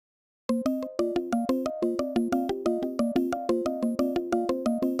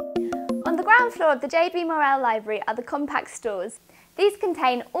ground floor of the JB Morrell Library are the compact stores. These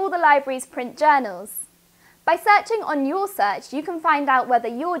contain all the library's print journals. By searching on YorSeach, you can find out whether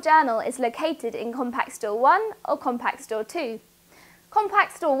your journal is located in Compact Store 1 or Compact Store 2.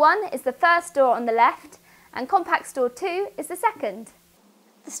 Compact Store 1 is the first store on the left, and Compact Store 2 is the second.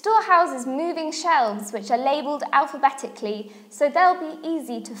 The store houses moving shelves which are labelled alphabetically, so they'll be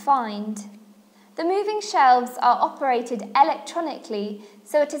easy to find. The moving shelves are operated electronically,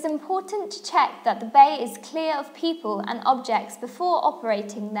 so it is important to check that the bay is clear of people and objects before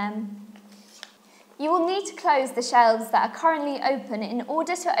operating them. You will need to close the shelves that are currently open in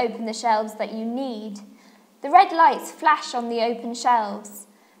order to open the shelves that you need. The red lights flash on the open shelves.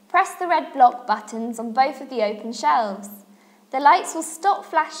 Press the red block buttons on both of the open shelves. The lights will stop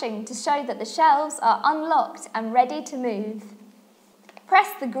flashing to show that the shelves are unlocked and ready to move.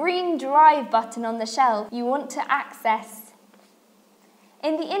 Press the green drive button on the shelf you want to access.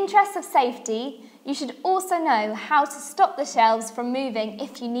 In the interest of safety, you should also know how to stop the shelves from moving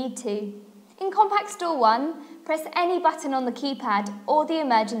if you need to. In Compact Store 1, press any button on the keypad or the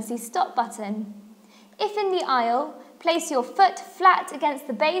emergency stop button. If in the aisle, place your foot flat against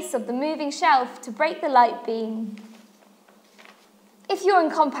the base of the moving shelf to break the light beam. If you're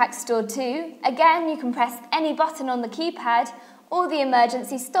in Compact Store 2, again you can press any button on the keypad or the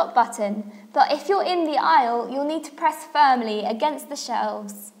emergency stop button, but if you're in the aisle, you'll need to press firmly against the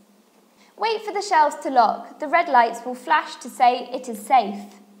shelves. Wait for the shelves to lock. The red lights will flash to say it is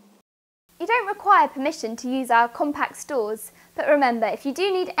safe. You don't require permission to use our compact stores, but remember, if you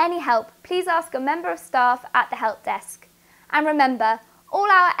do need any help, please ask a member of staff at the help desk. And remember,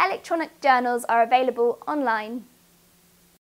 all our electronic journals are available online.